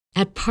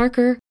At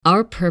Parker,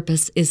 our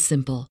purpose is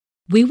simple.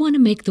 We want to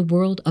make the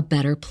world a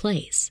better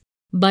place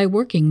by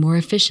working more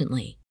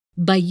efficiently,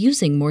 by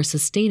using more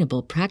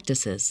sustainable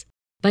practices,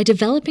 by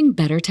developing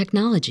better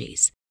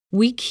technologies.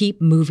 We keep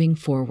moving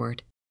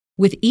forward.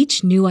 With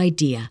each new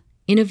idea,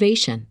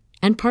 innovation,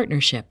 and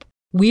partnership,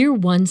 we're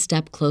one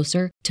step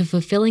closer to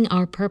fulfilling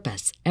our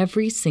purpose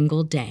every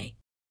single day.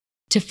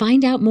 To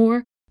find out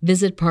more,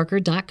 visit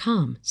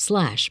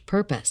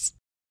parker.com/purpose.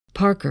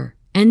 Parker,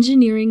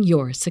 engineering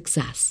your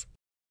success.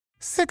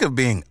 Sick of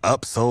being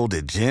upsold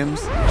at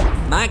gyms?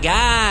 My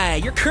guy,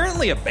 you're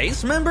currently a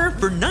base member?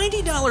 For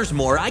 $90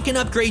 more, I can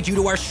upgrade you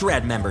to our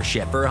Shred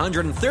membership. For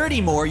 $130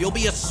 more, you'll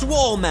be a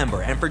Swole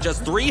member. And for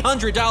just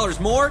 $300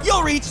 more,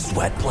 you'll reach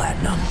Sweat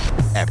Platinum.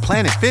 At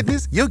Planet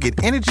Fitness, you'll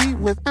get energy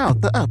without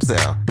the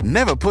upsell.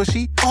 Never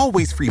pushy,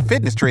 always free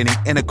fitness training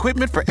and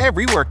equipment for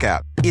every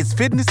workout. It's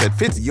fitness that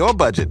fits your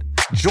budget.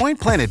 Join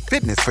Planet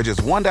Fitness for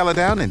just $1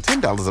 down and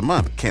 $10 a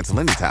month. Cancel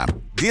anytime.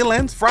 Deal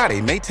ends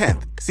Friday, May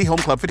 10th. See Home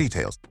Club for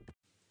details.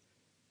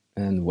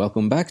 And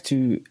welcome back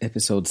to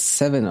episode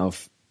 7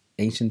 of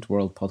Ancient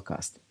World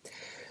Podcast.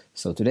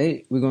 So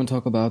today we're going to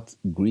talk about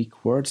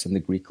Greek words and the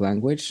Greek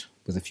language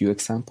with a few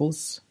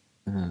examples,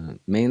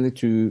 mainly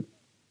to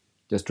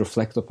just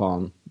reflect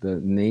upon the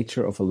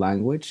nature of a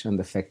language and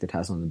the effect it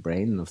has on the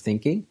brain and of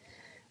thinking,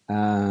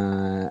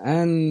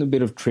 and a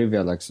bit of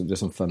trivia, like so just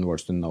some fun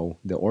words to know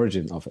the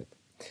origin of it.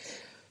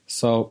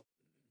 So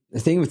the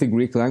thing with the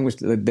Greek language,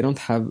 they don't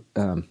have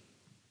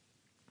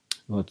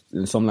what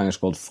in some languages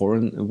called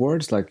foreign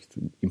words, like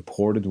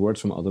imported words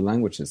from other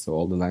languages. So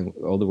all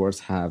the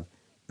words have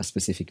a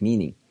specific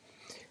meaning,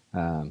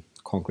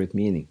 concrete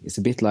meaning. It's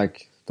a bit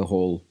like the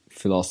whole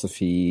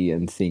philosophy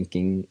and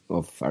thinking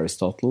of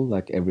Aristotle.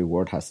 Like every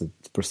word has a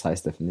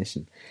precise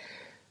definition.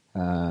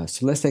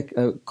 So let's take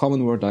a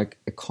common word like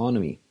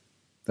economy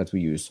that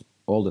we use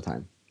all the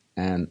time,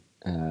 and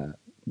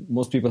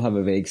most people have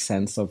a vague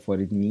sense of what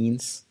it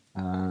means.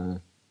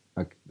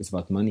 Like it's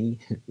about money.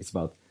 It's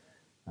about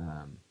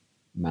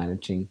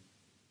managing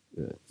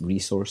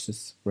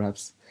resources,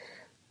 perhaps.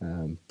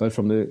 But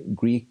from the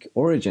Greek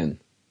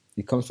origin,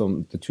 it comes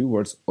from the two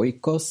words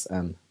oikos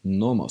and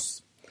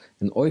nomos.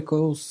 And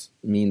oikos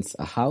means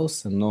a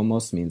house and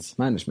nomos means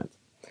management.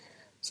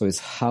 So it's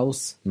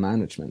house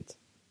management.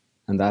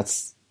 And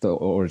that's the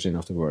origin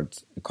of the word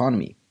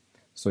economy.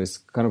 So it's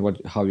kind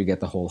of how you get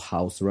the whole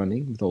house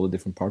running with all the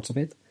different parts of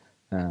it,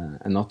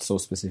 and not so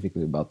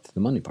specifically about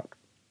the money part.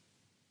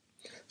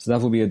 So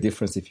that would be a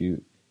difference if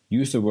you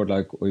use a word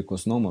like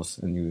oikos nomos,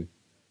 and you,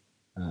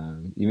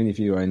 even if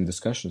you are in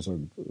discussions or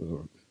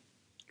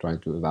trying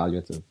to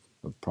evaluate a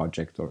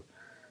project or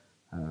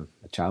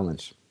a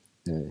challenge,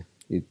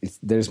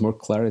 there's more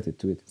clarity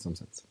to it in some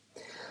sense.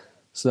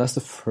 So that's the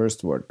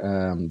first word.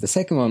 The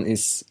second one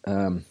is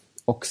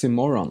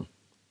oxymoron,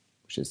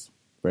 which is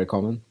very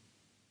common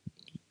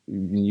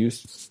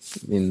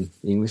used in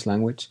English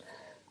language,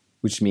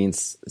 which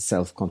means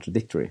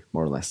self-contradictory,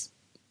 more or less.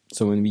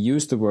 So when we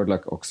use the word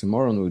like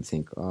oxymoron, we would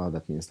think, oh,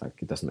 that means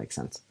like it doesn't make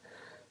sense.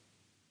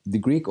 The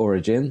Greek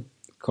origin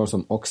comes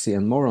from oxy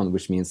and moron,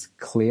 which means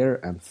clear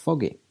and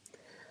foggy.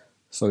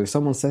 So if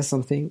someone says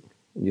something,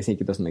 and you think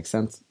it doesn't make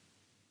sense,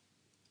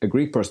 a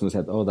Greek person would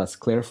say, oh, that's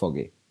clear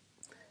foggy.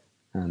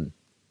 And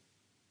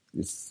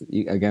it's,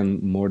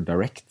 again, more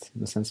direct in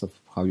the sense of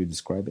how you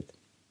describe it.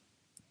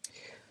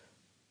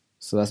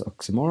 So that's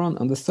oxymoron.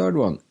 And the third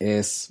one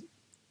is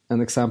an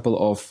example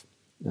of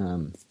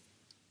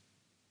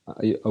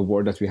a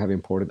word that we have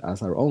imported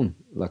as our own,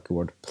 like the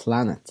word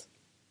planet.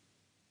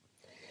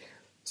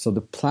 So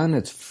the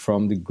planet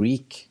from the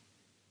Greek,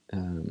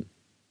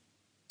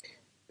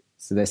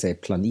 so they say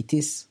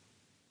planetis,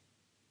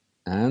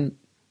 and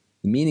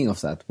the meaning of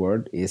that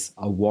word is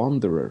a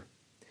wanderer.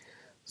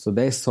 So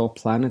they saw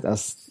planet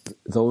as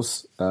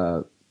those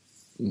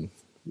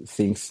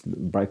things,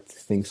 bright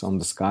things on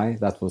the sky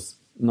that was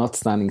not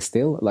standing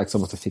still, like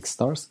some of the fixed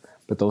stars,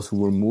 but those who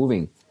were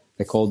moving.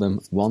 They called them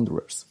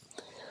wanderers.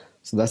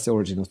 So that's the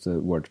origin of the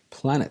word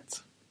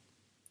planet,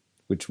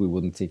 which we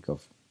wouldn't think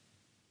of.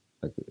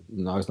 Like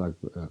now it's like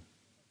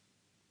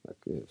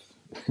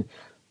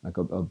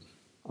a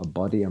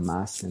body, a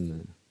mass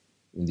in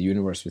the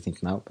universe we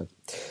think now, but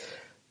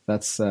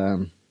that's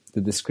the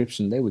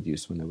description they would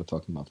use when they were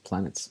talking about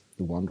planets,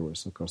 the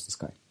wanderers across the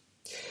sky.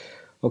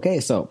 Okay,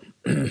 so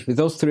with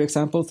those three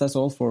examples, that's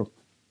all for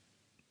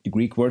the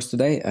Greek words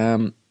today.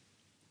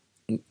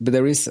 But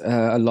there is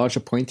a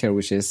larger point here,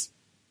 which is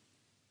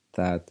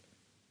that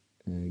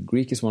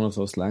Greek is one of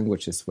those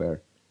languages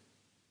where,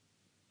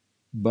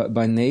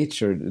 by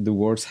nature, the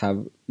words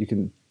have, you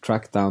can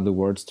track down the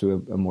words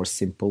to a more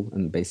simple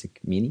and basic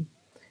meaning.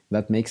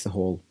 That makes the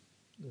whole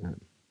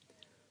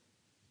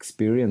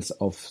experience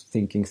of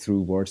thinking through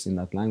words in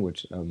that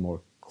language a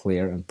more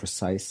clear and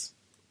precise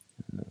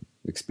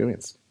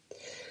experience.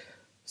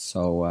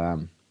 So,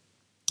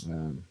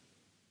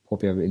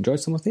 hope you have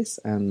enjoyed some of this,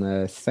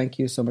 and thank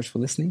you so much for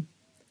listening,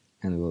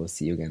 and we'll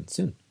see you again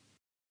soon.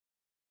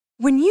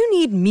 When you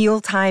need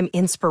mealtime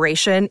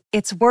inspiration,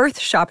 it's worth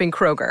shopping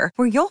Kroger,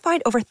 where you'll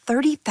find over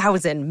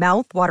 30,000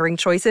 mouth-watering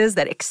choices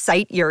that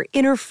excite your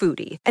inner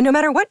foodie. And no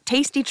matter what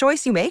tasty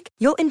choice you make,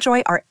 you'll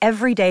enjoy our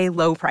everyday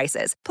low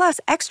prices, plus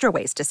extra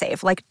ways to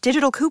save, like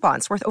digital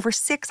coupons worth over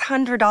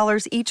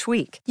 $600 each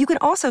week. You can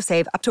also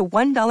save up to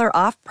 $1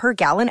 off per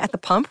gallon at the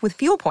pump with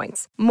fuel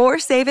points. More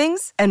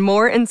savings and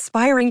more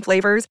inspiring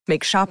flavors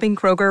make shopping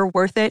Kroger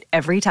worth it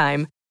every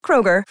time.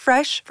 Kroger,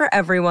 fresh for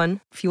everyone.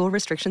 Fuel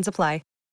restrictions apply.